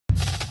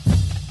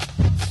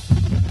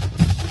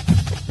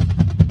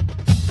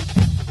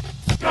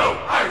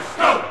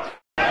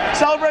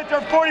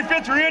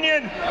45th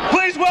reunion.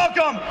 Please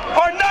welcome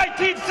our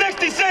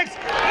 1966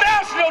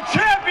 national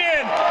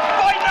champion,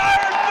 Fighting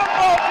Irish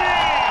football team.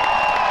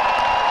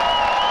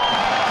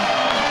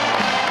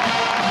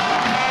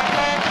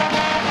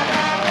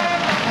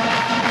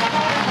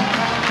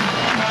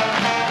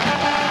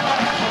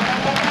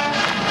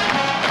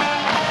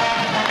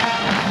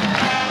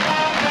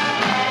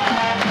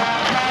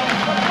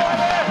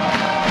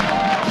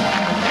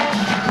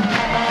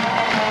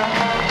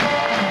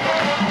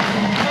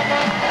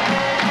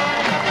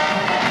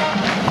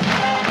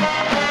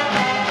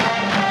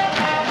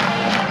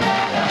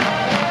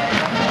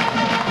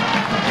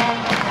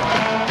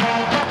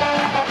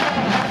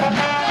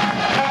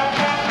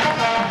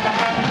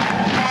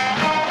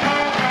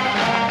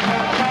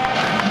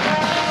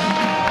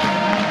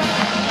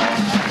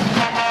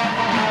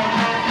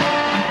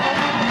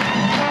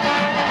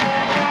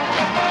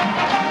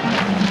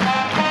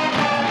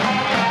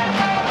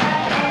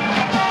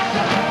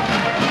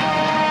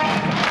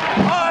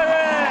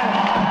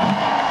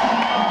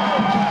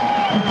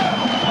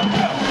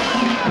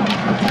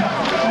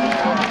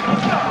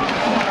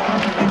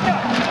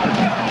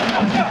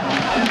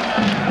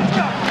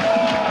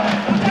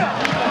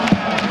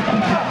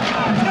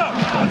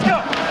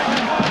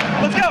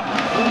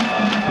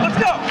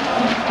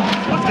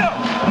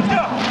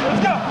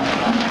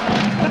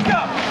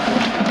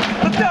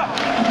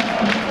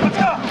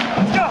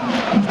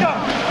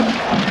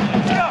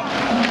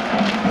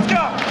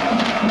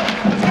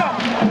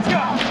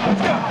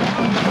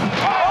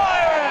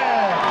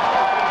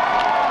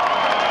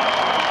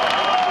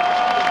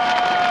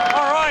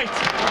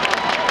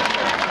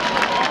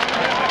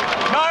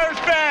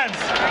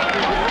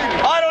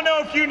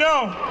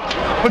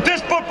 But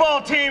this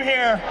football team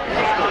here,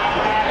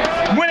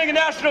 winning a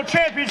national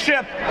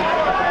championship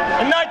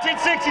in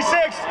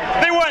 1966,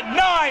 they went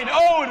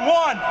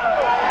 9-0-1.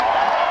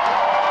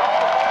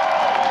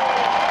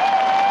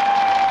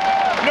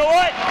 You know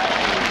what?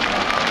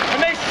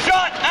 And they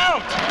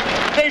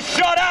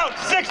shut out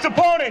 6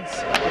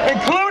 opponents,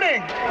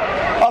 including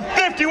a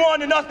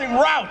 51-0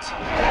 rout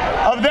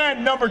of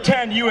then number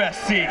 10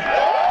 USC.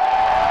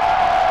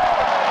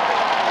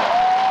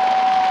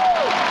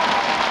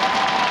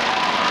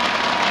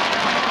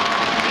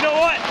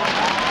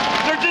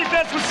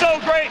 Was so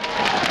great,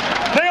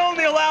 they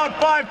only allowed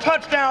 5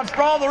 touchdowns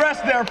for all the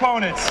rest of their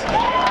opponents.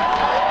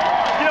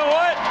 You know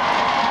what?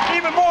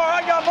 Even more,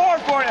 I got more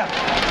for you.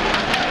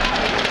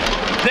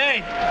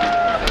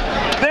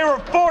 They were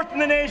 4th in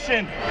the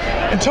nation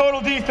in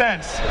total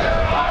defense,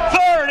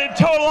 3rd in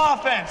total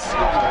offense,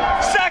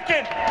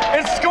 2nd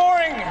in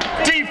scoring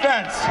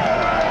defense,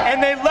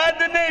 and they led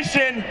the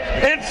nation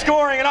in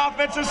scoring and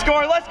offensive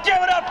scoring. Let's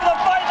give it up for the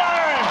Fighting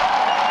Irish!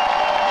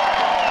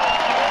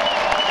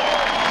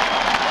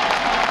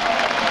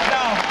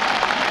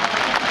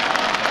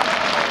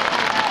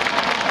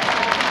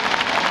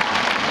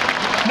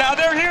 Now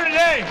they're here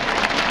today.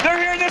 They're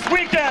here this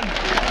weekend,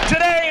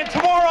 today and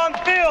tomorrow on the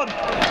field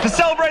to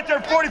celebrate their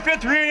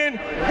 45th reunion.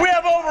 We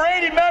have over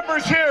 80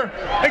 members here,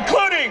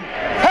 including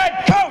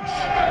head coach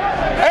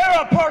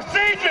Ara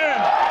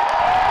Parseghian.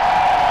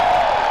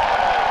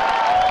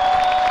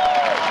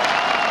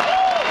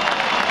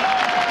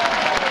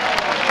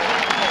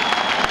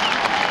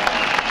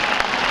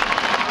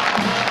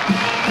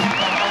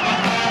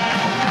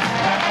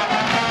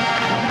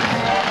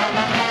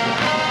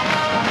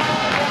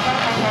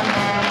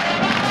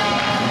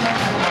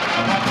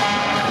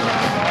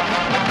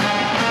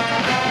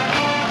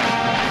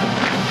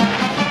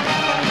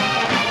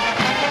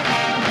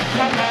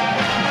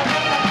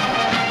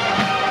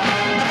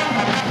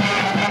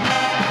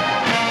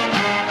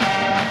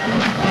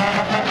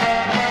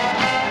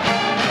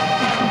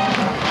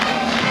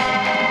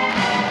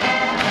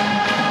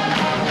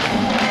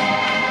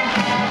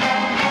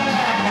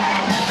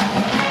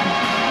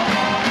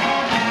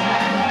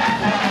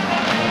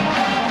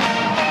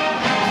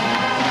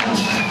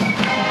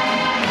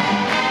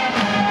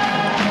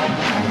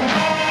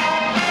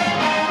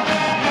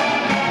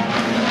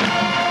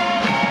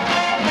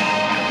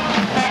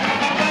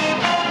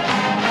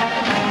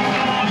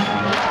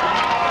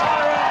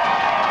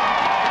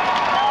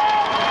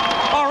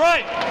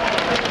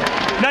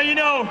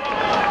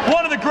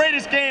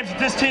 Games that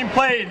this team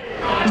played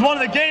was one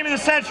of the game of the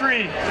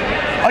century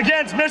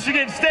against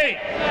Michigan State.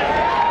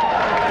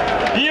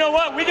 And you know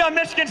what? We got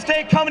Michigan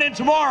State coming in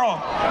tomorrow.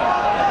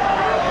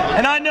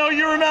 And I know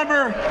you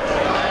remember,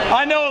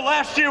 I know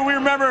last year we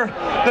remember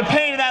the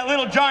pain of that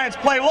Little Giants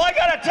play. Well, I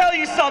gotta tell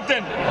you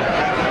something.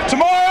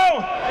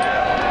 Tomorrow,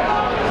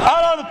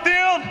 out on the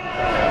field,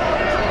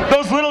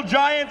 those Little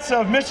Giants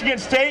of Michigan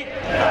State,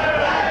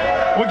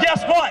 well,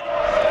 guess what?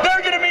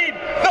 They're gonna meet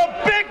the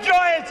big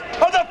Giants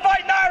of the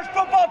Fighting Irish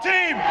football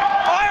team.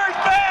 Irish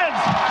fans,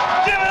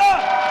 give it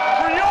up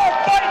for your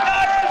Fighting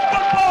Irish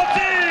football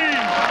team.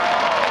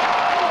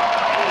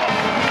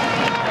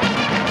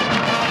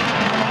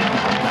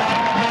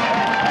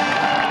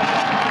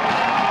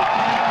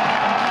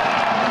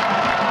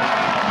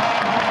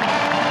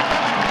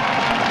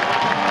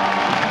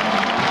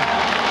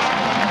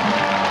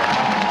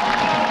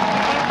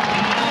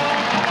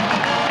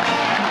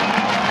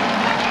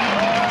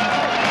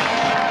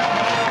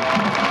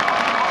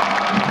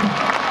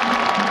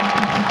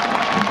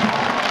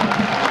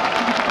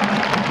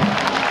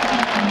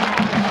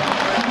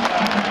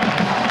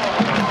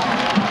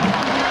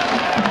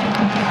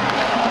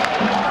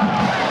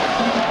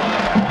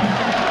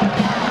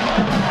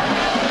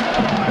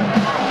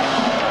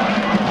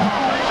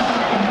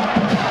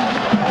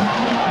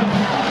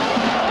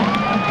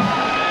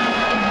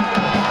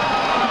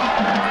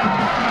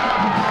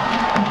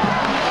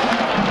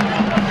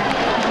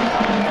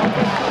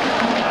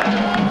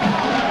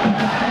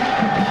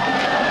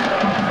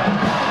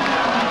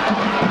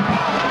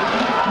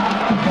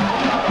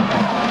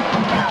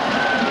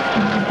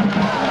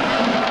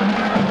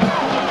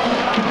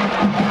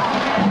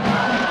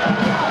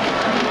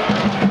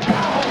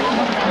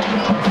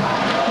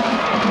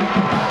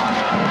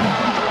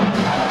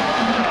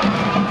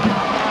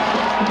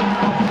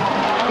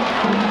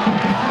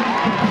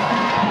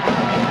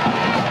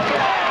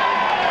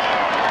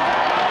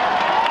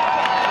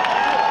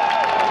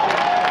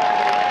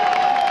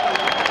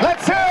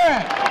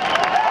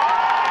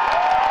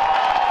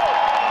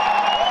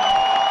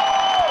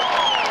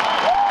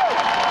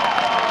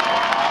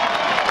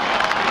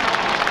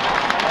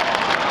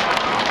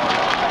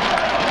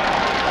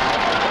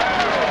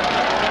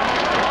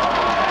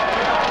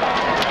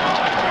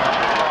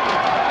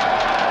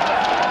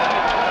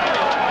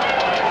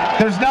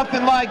 There's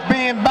nothing like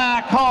being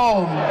back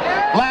home.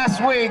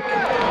 Last week,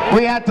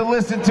 we had to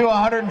listen to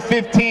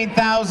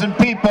 115,000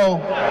 people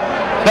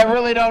that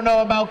really don't know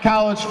about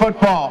college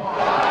football.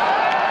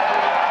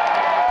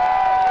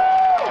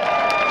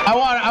 I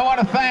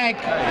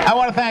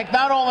want to thank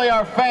not only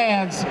our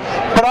fans,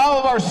 but all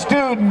of our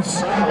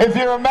students. If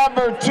you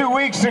remember 2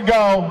 weeks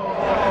ago,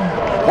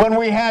 when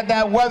we had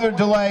that weather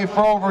delay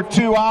for over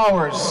 2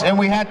 hours, and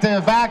we had to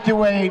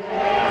evacuate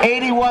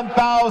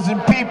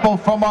 81,000 people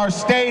from our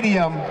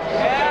stadium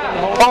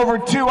over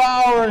 2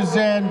 hours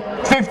and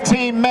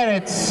 15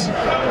 minutes.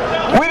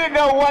 We didn't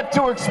know what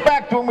to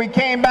expect when we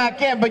came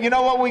back in, but you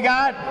know what we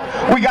got?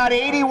 We got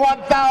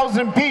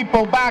 81,000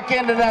 people back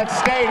into that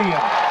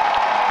stadium.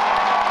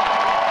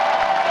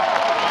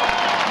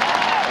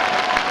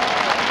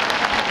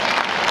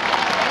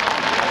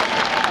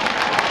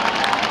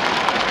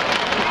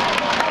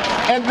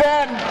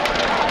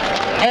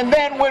 And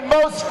then when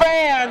most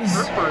fans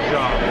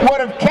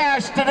would have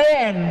cashed it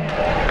in,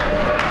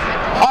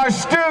 our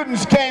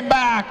students came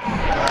back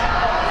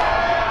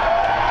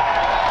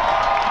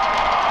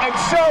and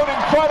showed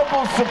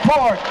incredible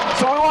support.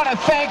 So we want to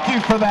thank you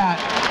for that.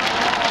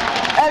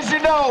 As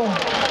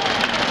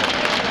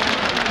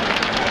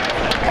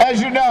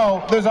you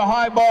know, there's a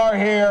high bar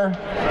here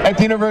at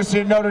the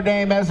University of Notre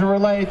Dame as it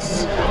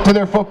relates to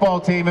their football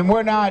team, and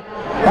we're not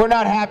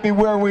happy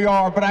where we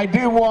are. But I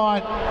do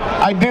want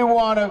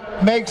to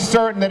make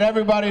certain that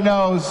everybody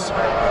knows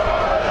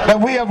that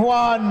we have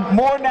won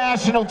more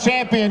national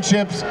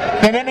championships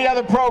than any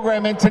other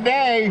program, and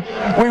today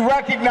we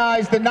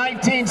recognize the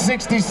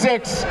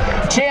 1966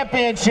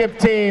 championship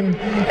team,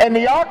 and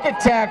the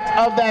architect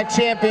of that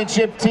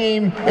championship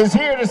team is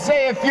here to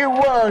say a few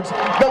words,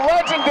 the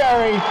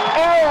legendary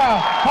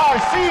Ara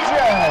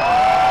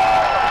Parseghian.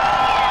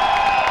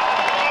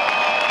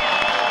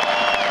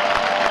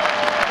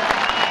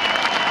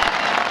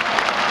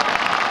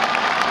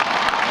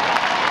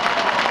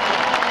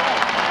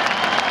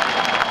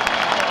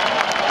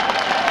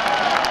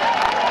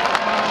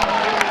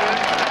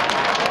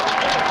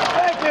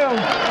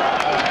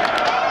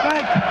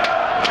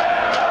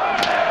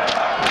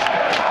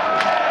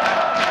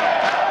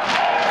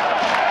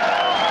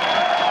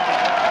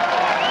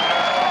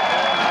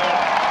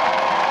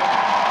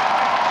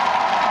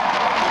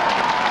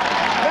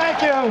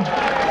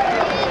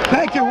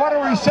 Thank you. What a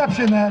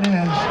reception that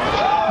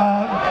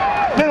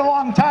is. Been a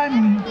long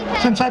time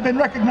since I've been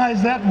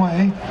recognized that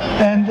way,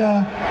 and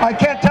I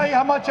can't tell you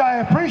how much I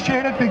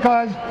appreciate it,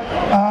 because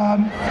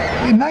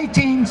in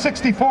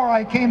 1964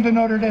 I came to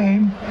Notre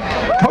Dame,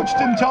 coached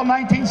until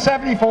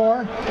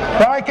 1974,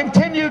 but I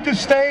continued to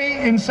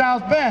stay in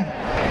South Bend,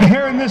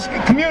 here in this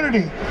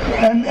community,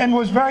 and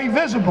was very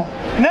visible.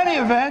 In any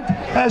event,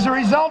 as a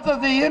result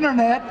of the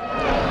internet,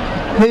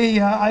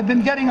 I've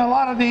been getting a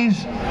lot of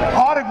these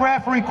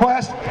autograph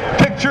requests,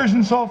 pictures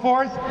and so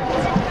forth,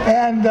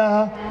 and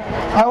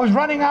I was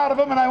running out of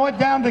them, and I went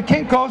down to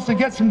Kinko's to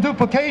get some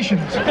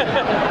duplications.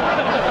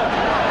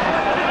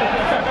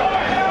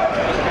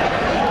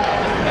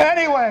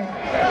 Anyway,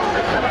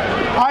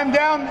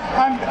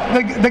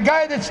 the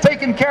guy that's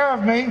taking care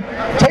of me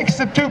takes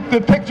the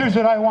pictures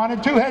that I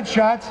wanted, 2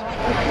 headshots,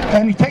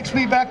 and he takes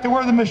me back to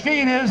where the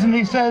machine is, and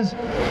he says,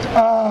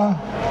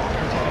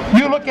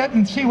 you look at it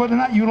and see whether or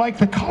not you like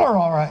the color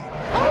all right.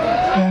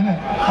 And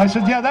I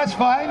said, yeah, that's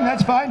fine,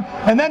 that's fine.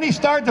 And then he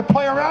started to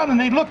play around,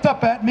 and he looked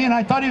up at me, and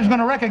I thought he was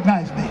going to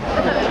recognize me.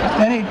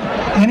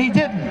 And he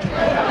didn't.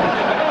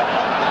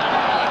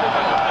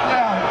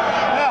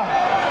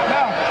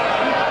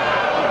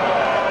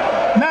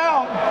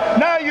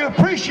 Now you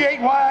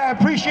appreciate why I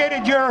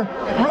appreciated your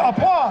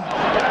applause.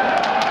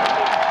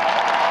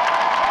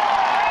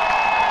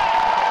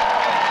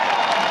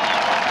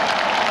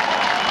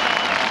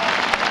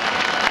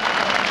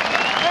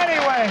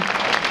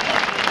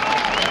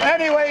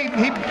 Anyway,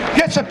 he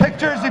gets the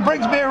pictures. He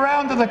brings me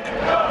around to the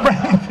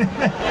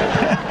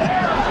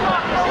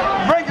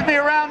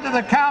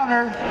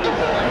counter.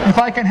 If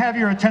I can have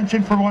your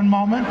attention for one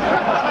moment.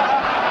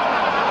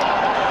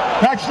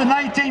 That's the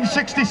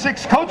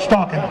 1966 coach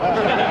talking.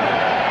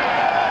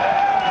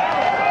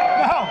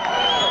 Now,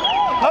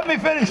 let me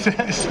finish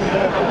this.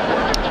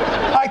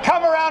 I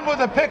come around with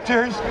the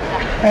pictures,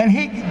 and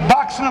he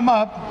boxing them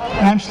up,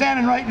 and I'm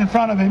standing right in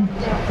front of him,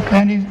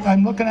 and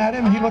I'm looking at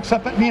him, and he looks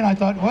up at me, and I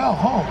thought, well,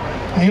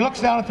 and he looks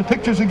down at the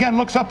pictures again,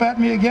 looks up at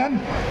me again,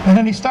 and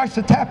then he starts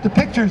to tap the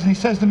pictures, and he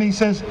says to me,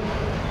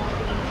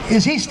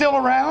 is he still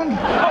around?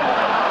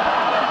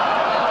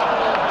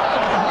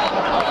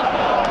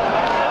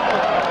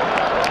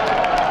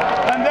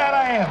 And that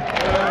I am.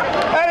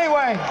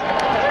 Anyway,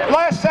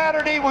 last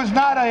Saturday was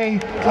not a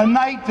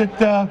night that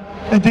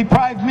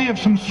deprived me of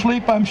some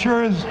sleep, I'm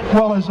sure, as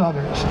well as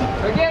others.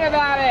 Forget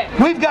about it.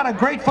 We've got a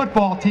great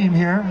football team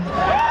here.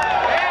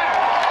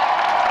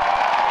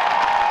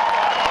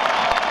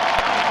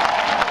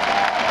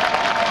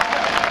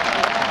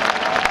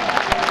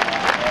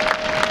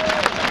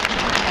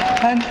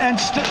 And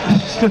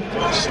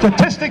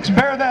statistics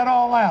bear that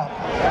all out.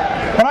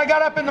 When I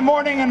got up in the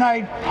morning and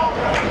I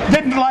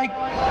didn't like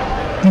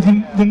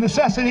the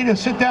necessity to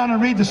sit down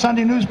and read the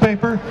Sunday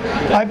newspaper.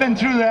 I've been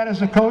through that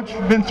as a coach,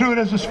 been through it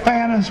as a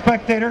fan and a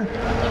spectator.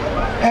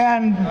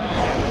 And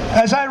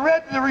as I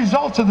read the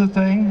results of the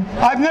thing,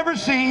 I've never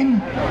seen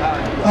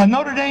a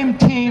Notre Dame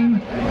team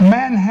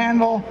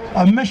manhandle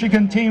a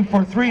Michigan team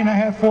for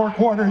 3.5, 4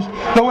 quarters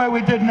the way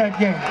we did in that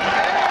game.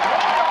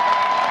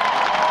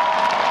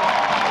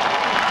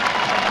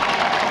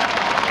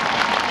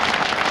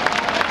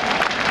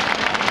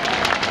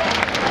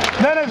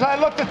 Then as I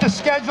looked at the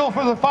schedule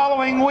for the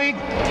following week,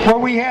 where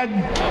we had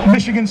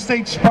Michigan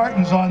State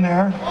Spartans on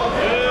there,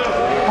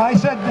 I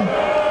said,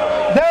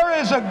 there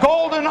is a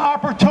golden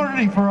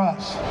opportunity for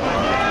us.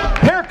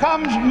 Here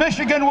comes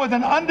Michigan with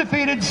an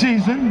undefeated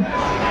season.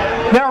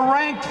 They're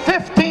ranked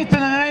 15th in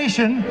the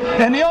nation,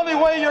 and the only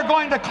way you're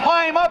going to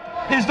climb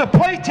up is to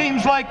play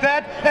teams like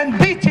that and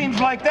beat teams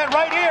like that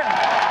right here.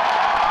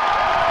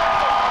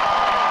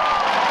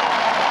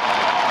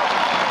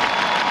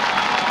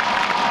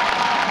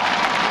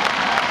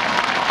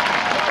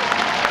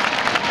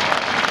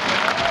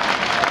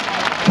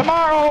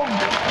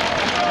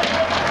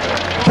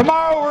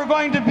 Tomorrow we're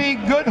going to be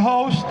good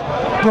hosts.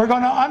 We're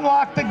going to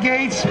unlock the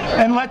gates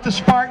and let the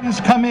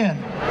Spartans come in.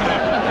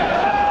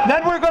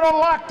 Then we're going to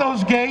lock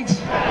those gates,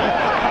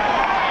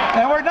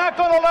 and we're not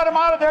going to let them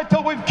out of there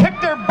until we've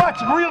kicked their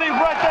butts really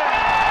right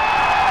there.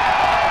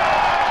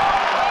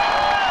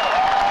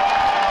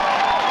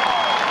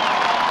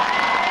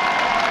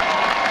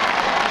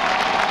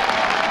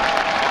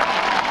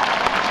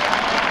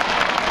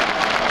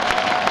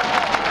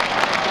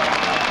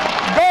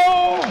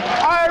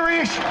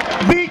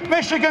 Beat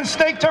Michigan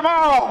State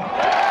tomorrow.